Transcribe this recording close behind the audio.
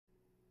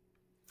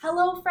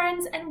Hello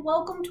friends, and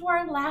welcome to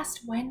our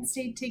last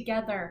Wednesday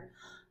together.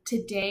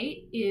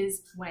 Today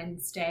is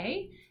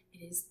Wednesday.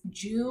 It is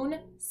June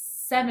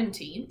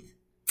 17th,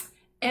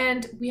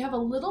 and we have a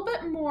little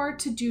bit more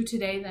to do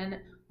today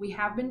than we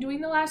have been doing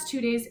the last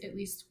 2 days, at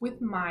least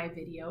with my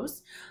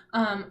videos.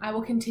 I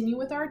will continue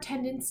with our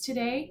attendance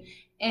today,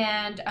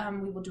 and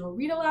we will do a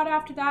read aloud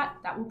after that.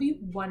 That will be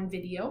one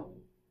video.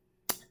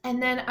 And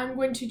then I'm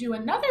going to do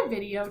another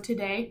video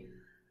today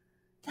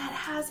that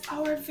has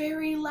our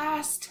very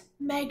last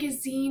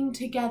magazine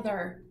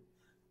together.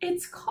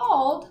 It's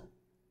called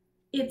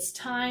It's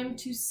Time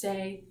to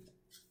Say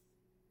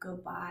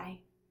Goodbye.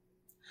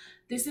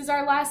 This is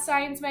our last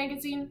science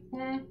magazine.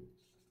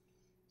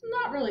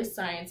 Not really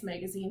science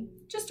magazine,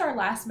 just our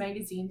last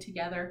magazine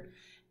together.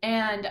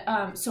 And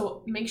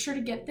so make sure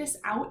to get this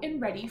out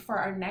and ready for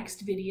our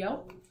next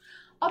video.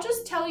 I'll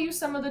just tell you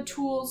some of the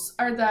tools,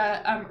 or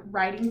the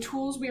writing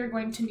tools we are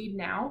going to need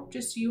now,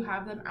 just so you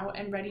have them out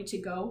and ready to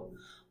go.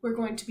 We're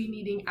going to be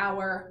needing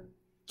our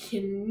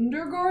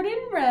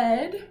kindergarten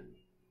red,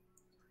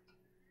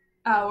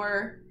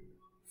 our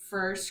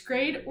first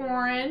grade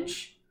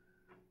orange,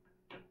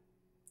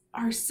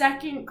 our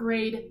second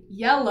grade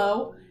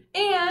yellow,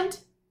 and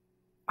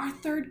our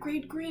third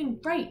grade green,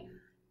 right?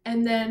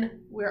 And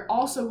then we're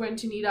also going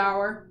to need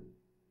our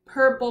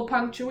purple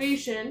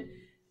punctuation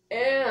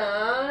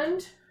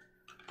and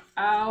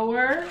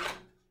our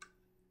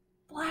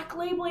black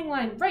labeling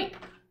line, right?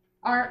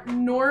 Our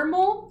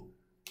normal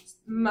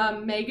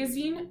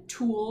magazine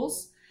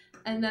tools,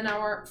 and then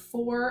our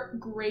 4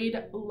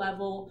 grade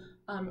level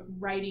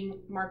writing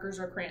markers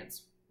or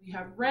crayons. We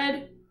have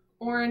red,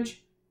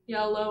 orange,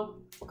 yellow,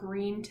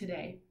 green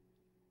today.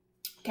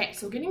 Okay,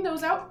 so getting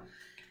those out,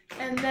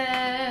 and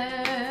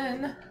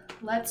then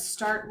let's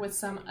start with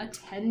some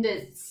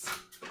attendance.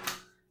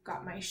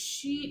 Got my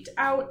sheet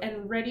out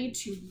and ready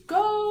to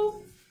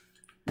go.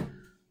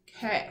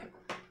 Okay.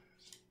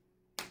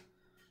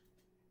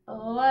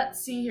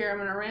 Let's see here. I'm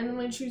going to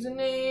randomly choose a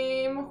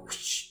name.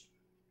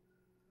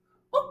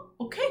 Oh,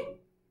 okay.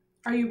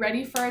 Are you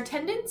ready for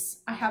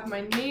attendance? I have my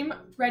name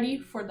ready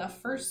for the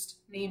first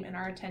name in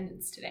our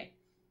attendance today.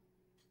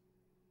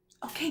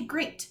 Okay,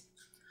 great.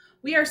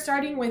 We are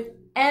starting with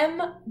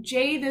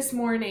MJ this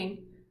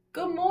morning.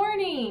 Good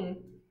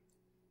morning.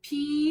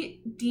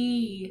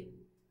 PD.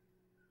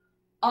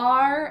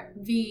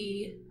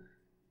 RV.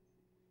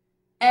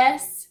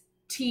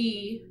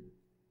 ST.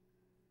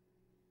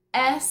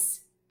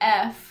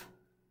 SF,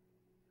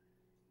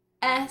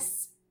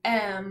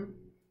 SM,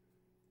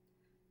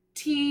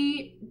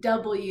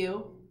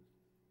 TW,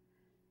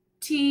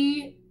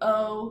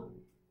 TO,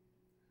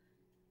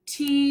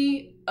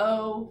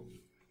 TO,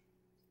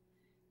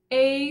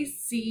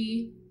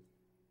 AC,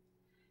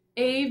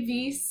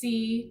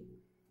 AVC,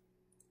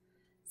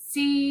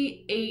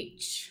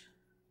 CH,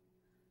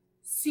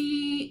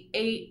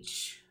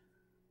 CH,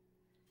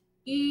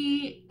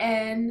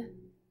 EN,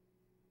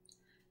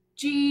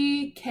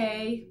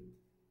 GK,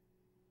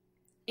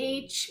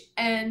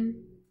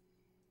 HN,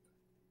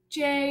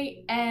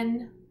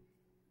 JN,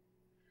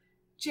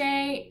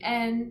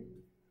 JN,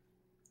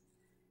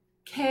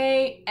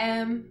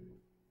 KM,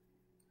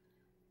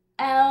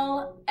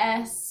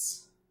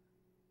 LS,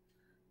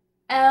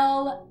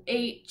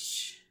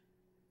 LH,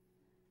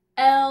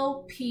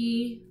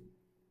 LP,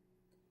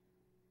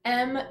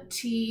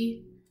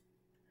 MT,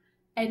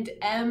 and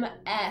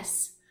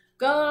MS.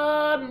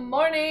 Good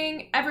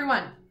morning,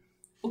 everyone.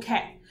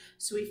 Okay,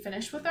 so we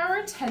finished with our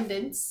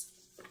attendance.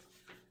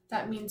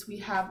 That means we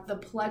have the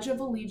Pledge of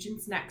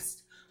Allegiance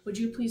next. Would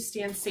you please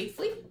stand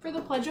safely for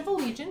the Pledge of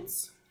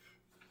Allegiance?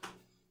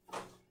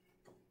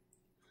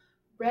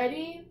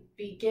 Ready,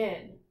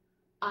 begin.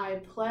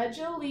 I pledge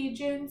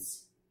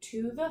allegiance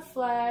to the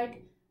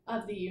flag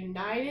of the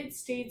United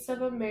States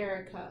of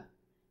America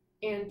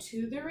and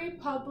to the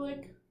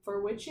republic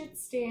for which it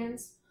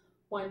stands,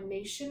 one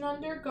nation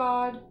under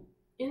God,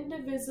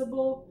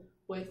 indivisible,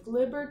 with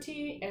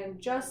liberty and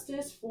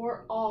justice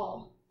for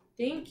all.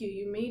 Thank you.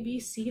 You may be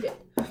seated.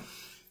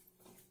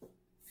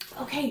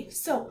 Okay,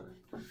 so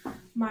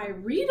my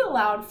read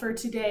aloud for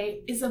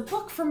today is a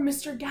book from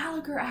Mr.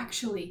 Gallagher,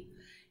 actually.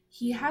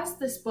 He has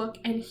this book,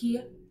 and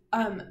he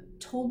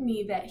told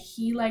me that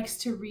he likes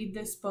to read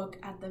this book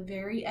at the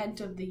very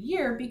end of the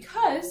year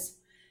because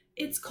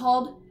it's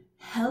called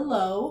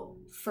Hello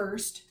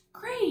First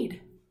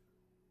Grade.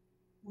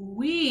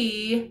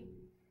 We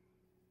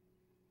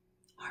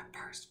are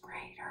first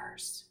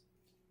graders.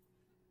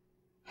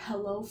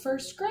 Hello,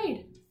 first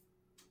grade.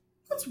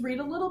 Let's read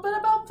a little bit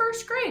about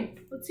first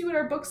grade. Let's see what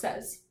our book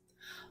says.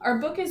 Our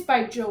book is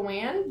by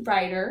Joanne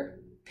Ryder.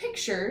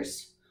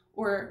 Pictures,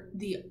 or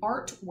the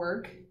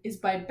artwork, is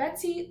by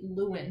Betsy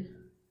Lewin.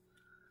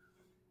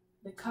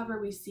 The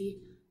cover, we see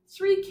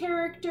 3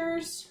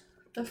 characters.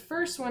 The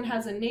first one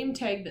has a name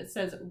tag that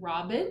says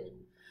Robin.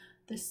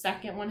 The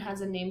second one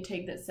has a name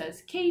tag that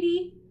says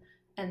Katie.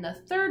 And the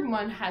third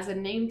one has a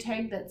name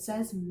tag that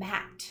says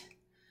Matt.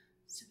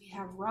 So we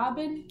have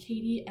Robin,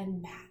 Katie,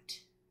 and Matt.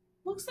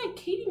 Looks like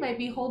Katie might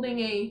be holding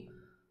a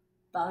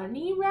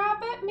bunny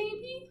rabbit,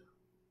 maybe?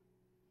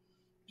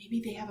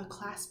 Maybe they have a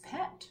class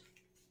pet.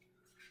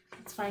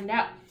 Let's find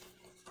out.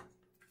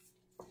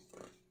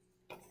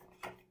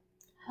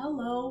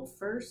 Hello,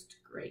 first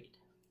grade.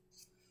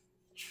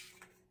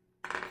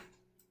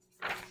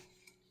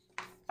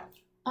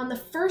 On the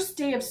first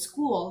day of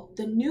school,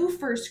 the new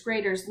first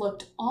graders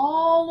looked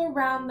all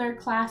around their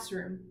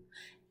classroom.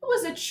 It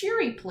was a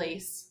cheery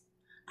place.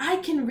 I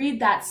can read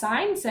that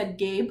sign, said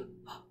Gabe.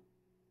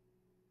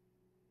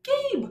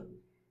 Gabe!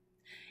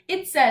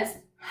 It says,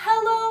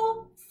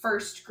 hello,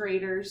 first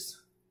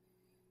graders.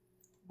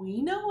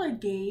 We know a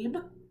Gabe.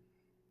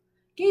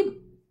 Gabe,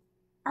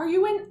 are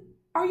you in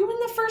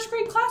the first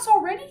grade class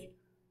already?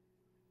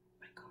 Oh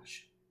my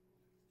gosh.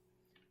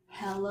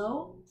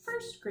 Hello,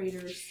 first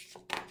graders.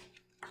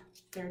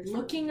 They're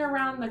looking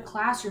around the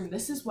classroom.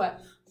 This is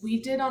what we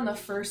did on the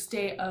first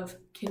day of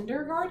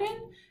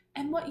kindergarten,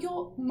 and what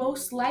you'll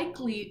most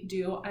likely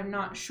do, I'm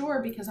not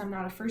sure because I'm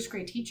not a first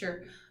grade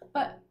teacher,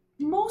 but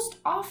most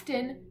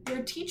often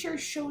your teacher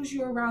shows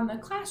you around the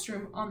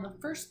classroom on the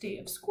first day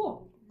of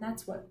school.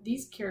 That's what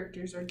these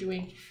characters are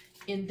doing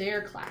in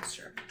their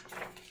classroom.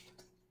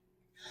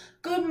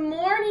 Good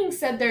morning,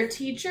 said their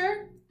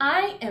teacher.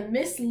 I am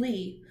Miss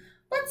Lee.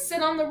 Let's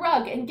sit on the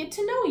rug and get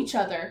to know each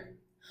other.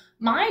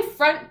 My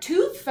front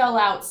tooth fell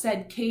out,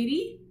 said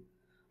Katie.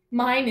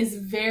 Mine is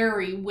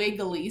very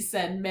wiggly,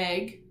 said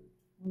Meg.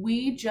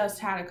 We just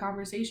had a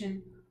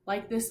conversation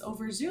like this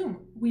over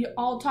Zoom. We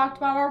all talked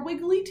about our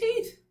wiggly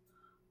teeth.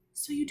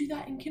 So you do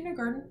that in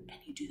kindergarten and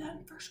you do that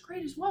in first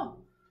grade as well.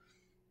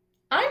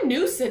 I'm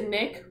new, said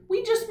Nick.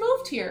 We just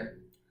moved here.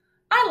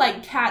 I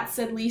like cats,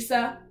 said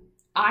Lisa.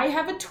 I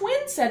have a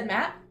twin, said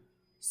Matt.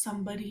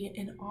 Somebody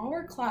in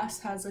our class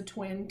has a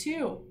twin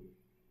too.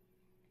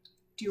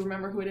 Do you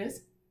remember who it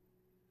is?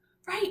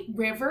 Right,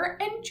 River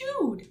and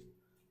Jude.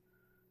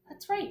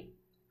 That's right.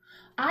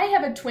 I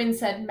have a twin,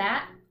 said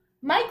Matt.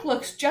 Mike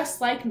looks just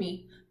like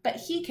me, but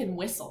he can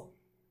whistle.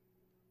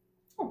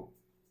 Oh.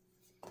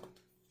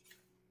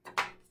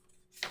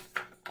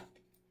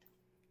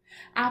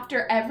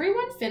 After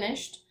everyone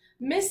finished,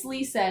 Miss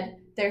Lee said,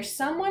 there's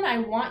someone I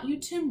want you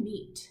to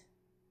meet.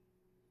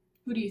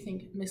 Who do you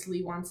think Miss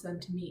Lee wants them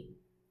to meet?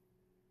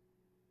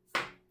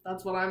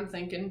 That's what I'm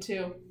thinking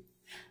too.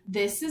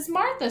 This is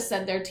Martha,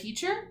 said their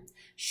teacher.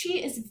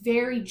 She is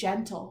very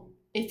gentle.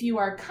 If you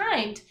are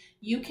kind,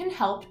 you can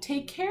help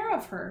take care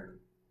of her.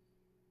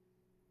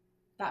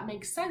 That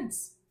makes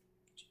sense.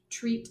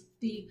 Treat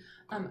the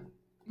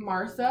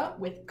Martha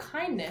with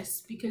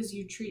kindness because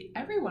you treat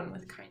everyone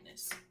with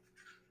kindness.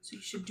 So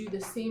you should do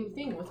the same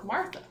thing with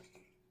Martha.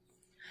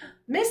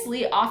 Miss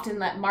Lee often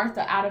let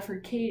Martha out of her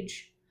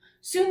cage.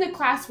 Soon the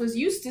class was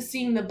used to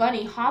seeing the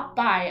bunny hop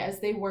by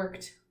as they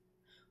worked.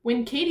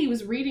 When Katie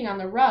was reading on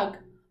the rug,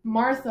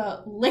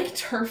 Martha licked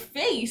her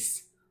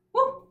face.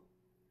 Woo!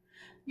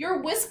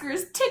 Your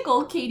whiskers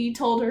tickle, Katie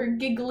told her,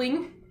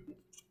 giggling.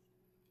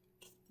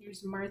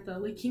 Here's Martha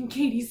licking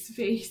Katie's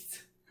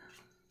face.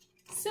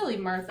 Silly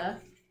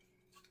Martha.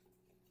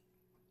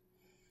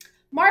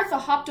 Martha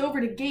hopped over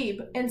to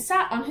Gabe and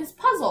sat on his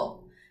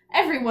puzzle.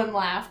 Everyone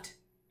laughed.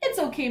 It's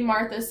okay,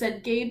 Martha,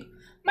 said Gabe.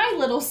 My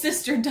little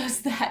sister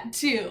does that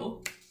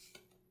too.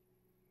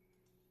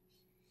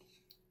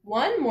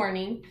 One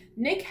morning,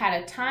 Nick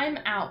had a time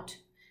out.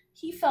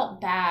 He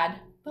felt bad,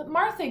 but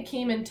Martha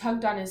came and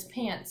tugged on his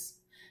pants.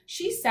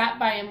 She sat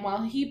by him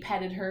while he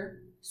petted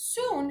her.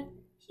 Soon,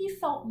 he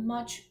felt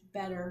much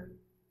better.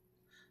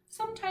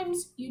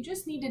 Sometimes you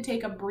just need to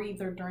take a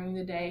breather during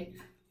the day,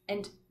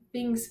 and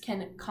things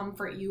can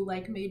comfort you,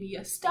 like maybe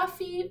a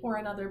stuffy or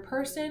another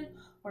person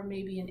or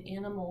maybe an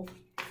animal.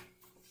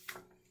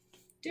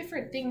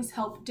 Different things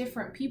help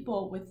different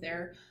people with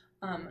their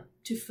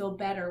to feel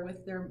better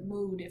with their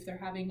mood. If they're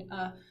having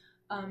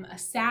a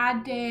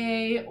sad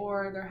day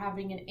or they're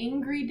having an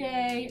angry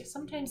day,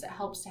 sometimes it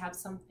helps to have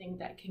something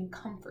that can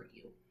comfort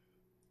you.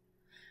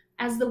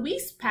 As the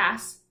weeks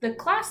passed, the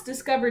class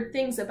discovered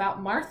things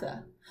about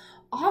Martha.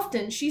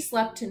 Often she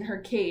slept in her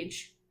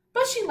cage,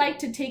 but she liked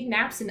to take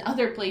naps in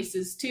other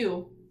places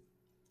too.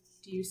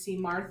 Do you see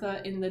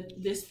Martha in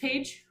this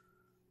page?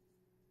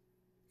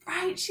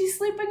 Right, she's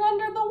sleeping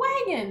under the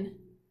wagon.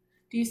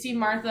 Do you see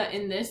Martha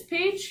in this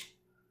page?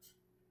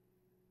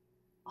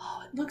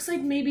 Oh, it looks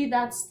like maybe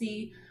that's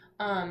the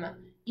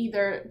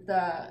either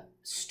the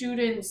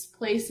students'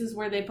 places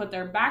where they put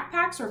their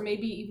backpacks, or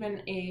maybe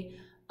even a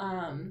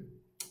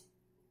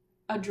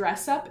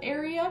dress-up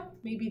area.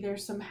 Maybe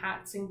there's some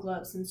hats and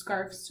gloves and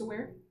scarves to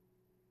wear.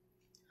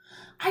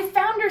 I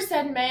found her,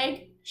 said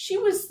Meg. She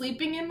was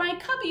sleeping in my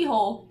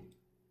cubbyhole.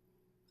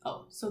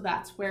 Oh, so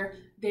that's where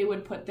they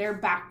would put their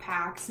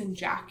backpacks and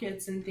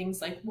jackets and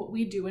things like what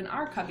we do in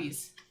our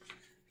cubbies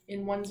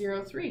in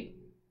 103.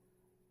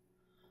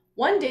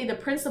 One day the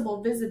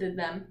principal visited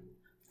them.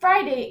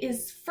 Friday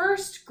is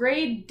first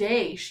grade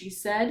day, she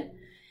said.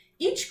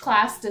 Each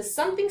class does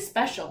something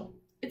special.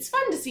 It's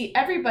fun to see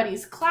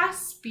everybody's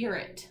class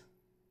spirit.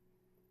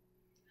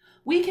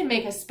 We can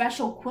make a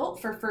special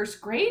quilt for first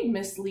grade,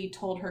 Miss Lee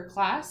told her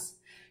class.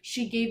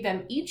 She gave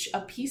them each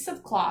a piece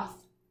of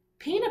cloth.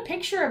 Paint a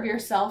picture of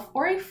yourself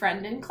or a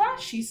friend in class,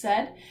 she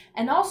said,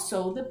 and I'll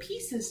sew the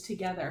pieces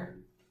together.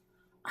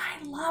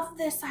 I love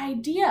this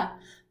idea.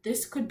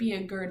 This could be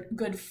a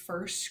good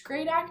first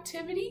grade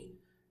activity.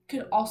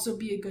 Could also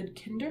be a good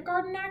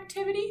kindergarten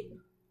activity,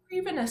 or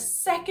even a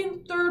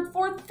second, third,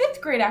 fourth, fifth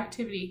grade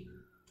activity.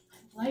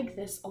 I like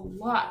this a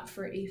lot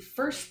for a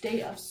first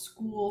day of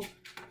school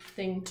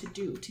thing to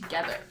do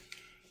together.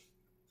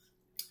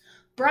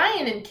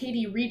 Brian and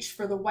Katie reached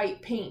for the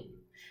white paint.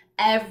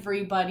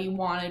 Everybody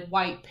wanted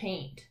white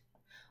paint.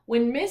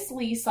 When Miss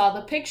Lee saw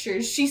the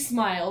pictures, she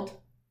smiled.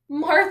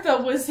 Martha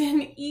was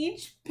in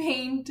each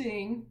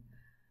painting.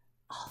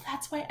 Oh,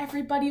 that's why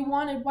everybody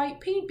wanted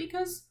white paint,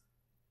 because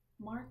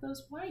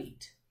Martha's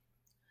white.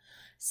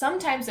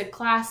 Sometimes a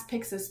class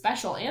picks a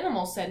special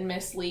animal, said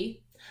Miss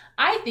Lee.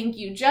 I think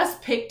you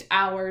just picked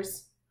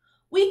ours.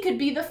 We could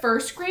be the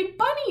first grade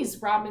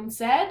bunnies, Robin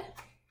said.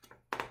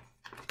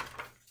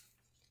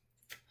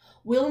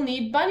 We'll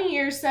need bunny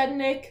ears, said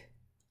Nick.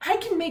 I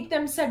can make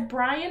them, said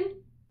Brian.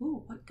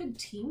 Ooh, what good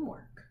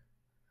teamwork.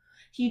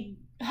 He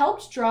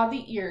helped draw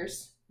the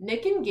ears.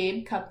 Nick and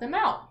Gabe cut them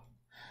out.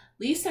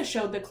 Lisa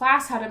showed the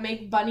class how to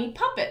make bunny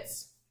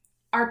puppets.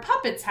 Our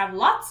puppets have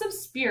lots of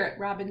spirit,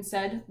 Robin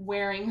said,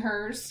 waving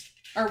hers.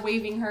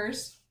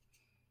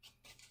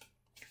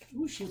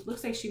 Ooh, she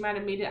looks like she might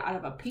have made it out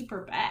of a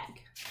paper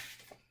bag.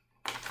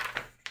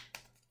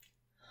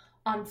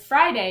 On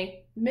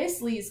Friday,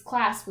 Miss Lee's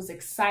class was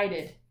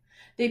excited.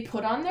 They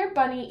put on their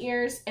bunny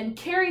ears and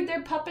carried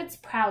their puppets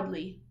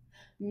proudly.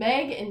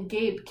 Meg and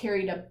Gabe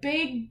carried a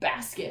big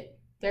basket.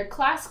 Their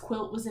class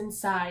quilt was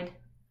inside.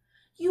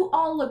 You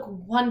all look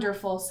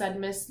wonderful, said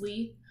Miss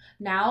Lee.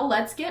 Now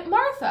let's get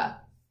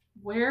Martha.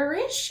 Where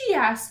is she?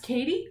 Asked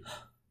Katie.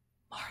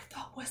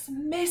 Martha was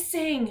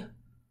missing.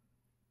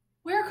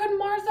 Where could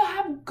Martha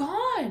have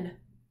gone?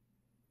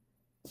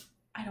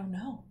 I don't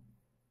know.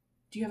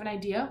 Do you have an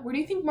idea? Where do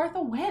you think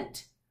Martha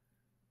went?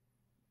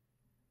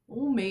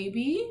 Oh,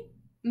 maybe.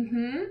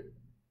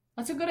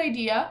 That's a good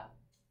idea.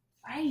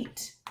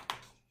 Right.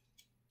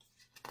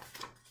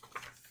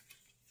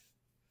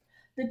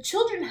 The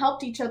children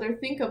helped each other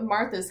think of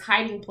Martha's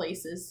hiding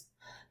places.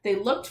 They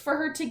looked for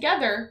her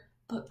together,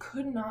 but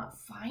could not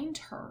find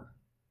her.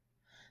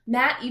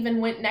 Matt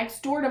even went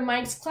next door to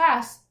Mike's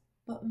class,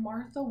 but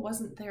Martha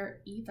wasn't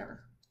there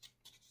either.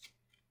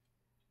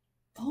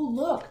 Oh,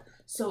 look.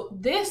 So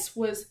this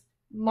was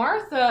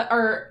Martha,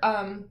 or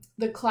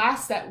the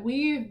class that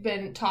we've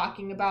been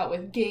talking about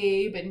with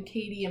Gabe and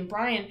Katie and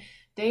Brian.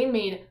 They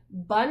made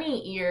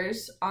bunny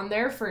ears on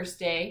their first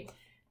day,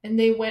 and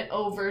they went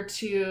over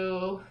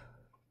to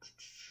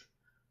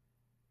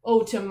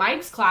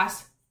Mike's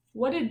class.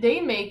 What did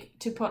they make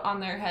to put on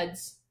their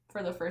heads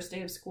for the first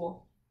day of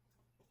school?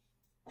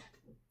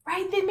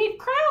 Right, they made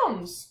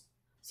crowns.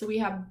 So we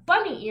have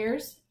bunny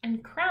ears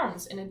and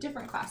crowns in a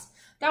different class.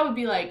 That would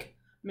be like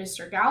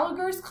Mr.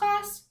 Gallagher's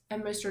class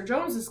and Mr.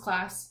 Jones's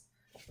class.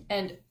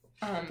 And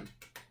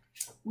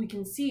we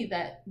can see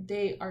that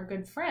they are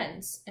good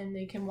friends, and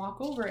they can walk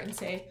over and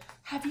say,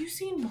 have you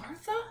seen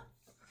Martha?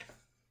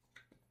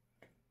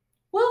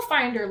 We'll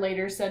find her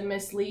later, said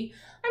Miss Lee.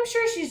 I'm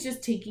sure she's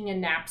just taking a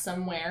nap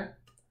somewhere.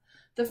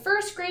 The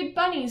first grade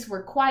bunnies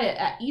were quiet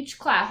at each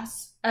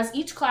class, as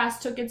each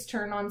class took its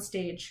turn on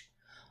stage.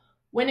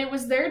 When it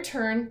was their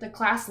turn, the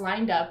class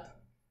lined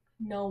up.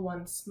 No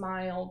one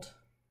smiled.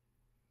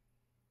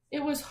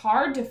 It was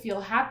hard to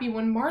feel happy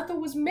when Martha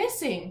was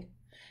missing.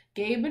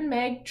 Gabe and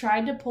Meg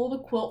tried to pull the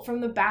quilt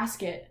from the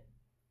basket,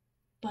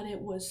 but it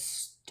was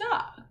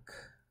stuck.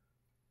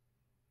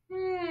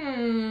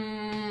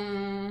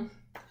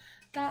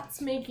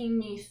 That's making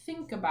me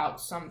think about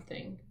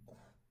something.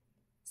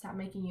 Is that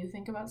making you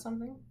think about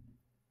something?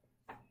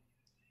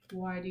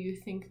 Why do you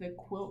think the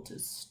quilt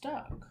is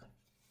stuck?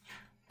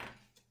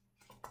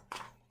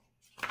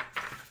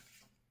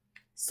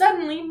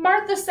 Suddenly,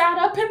 Martha sat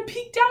up and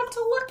peeked out to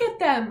look at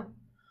them.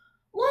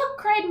 Look,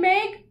 cried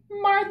Meg.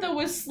 Martha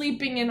was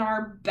sleeping in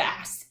our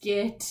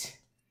basket.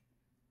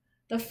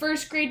 The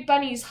first grade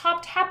bunnies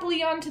hopped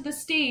happily onto the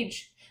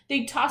stage.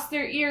 They tossed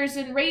their ears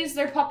and raised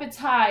their puppets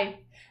high.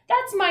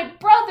 That's my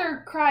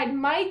brother, cried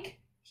Mike.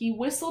 He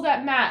whistled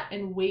at Matt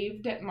and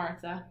waved at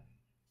Martha.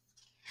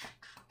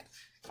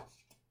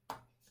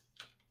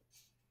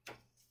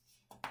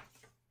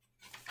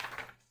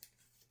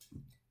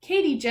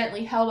 Katie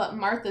gently held up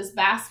Martha's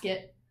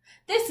basket.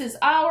 This is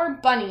our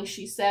bunny,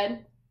 she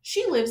said.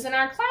 She lives in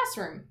our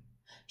classroom.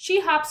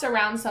 She hops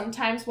around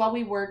sometimes while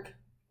we work.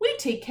 We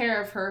take care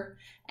of her,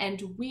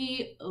 and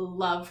we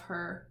love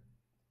her.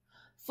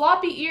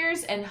 Floppy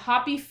ears and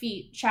hoppy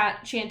feet,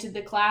 chanted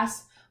the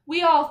class.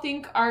 We all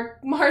think our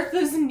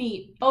Martha's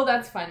neat. Oh,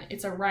 that's fun.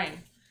 It's a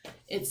rhyme.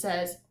 It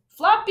says,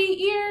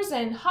 floppy ears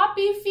and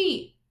hoppy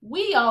feet.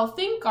 We all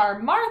think our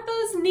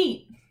Martha's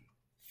neat.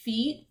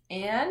 Feet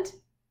and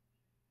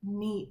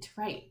neat,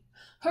 right.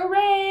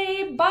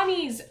 Hooray,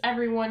 bunnies,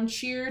 everyone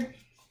cheered.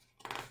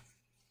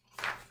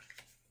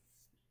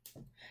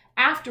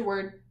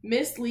 Afterward,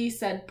 Miss Lee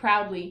said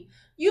proudly,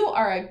 you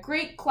are a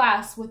great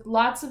class with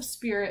lots of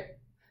spirit.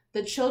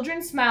 The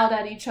children smiled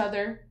at each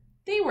other.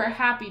 They were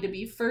happy to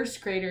be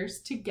first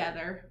graders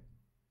together.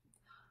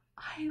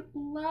 I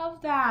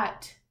love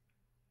that.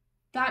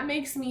 That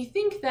makes me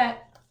think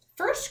that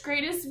first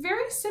grade is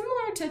very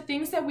similar to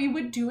things that we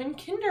would do in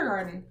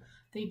kindergarten.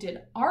 They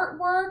did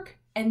artwork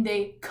and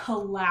they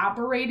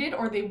collaborated,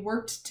 or they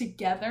worked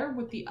together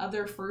with the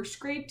other first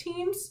grade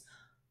teams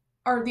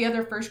or the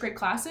other first grade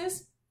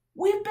classes.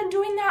 We've been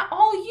doing that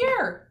all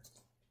year.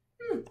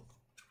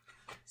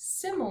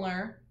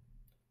 Similar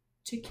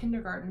to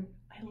kindergarten.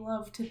 I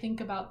love to think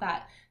about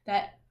that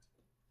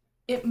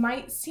it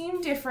might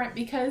seem different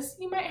because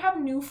you might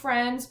have new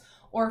friends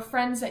or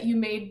friends that you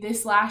made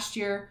this last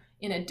year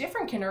in a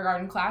different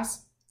kindergarten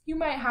class. You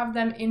might have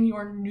them in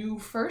your new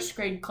first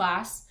grade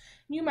class.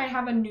 You might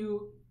have a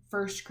new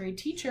first grade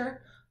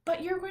teacher,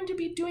 but you're going to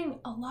be doing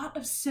a lot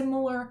of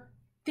similar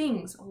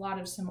things, a lot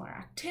of similar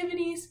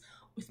activities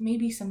with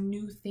maybe some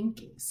new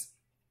thinkings.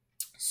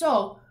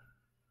 So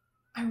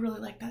I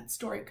really like that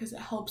story because it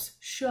helps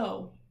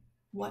show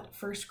what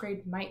first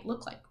grade might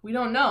look like. We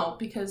don't know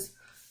because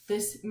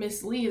this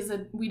Miss Lee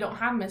we don't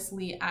have Miss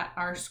Lee at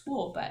our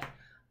school, but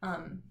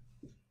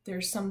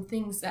there's some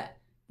things that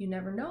you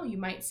never know you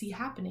might see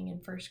happening in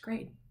first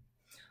grade.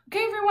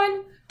 Okay,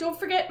 everyone, don't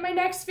forget my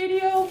next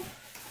video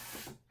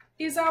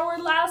is our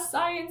last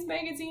science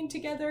magazine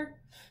together.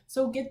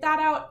 So get that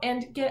out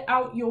and get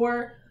out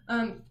your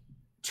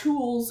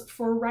tools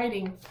for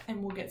writing,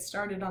 and we'll get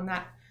started on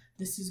that.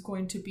 This is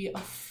going to be a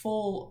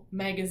full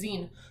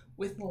magazine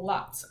with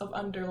lots of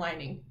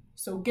underlining.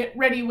 So get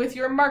ready with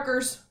your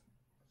markers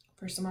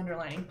for some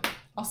underlining.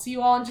 I'll see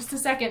you all in just a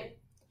second.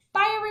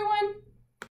 Bye, everyone.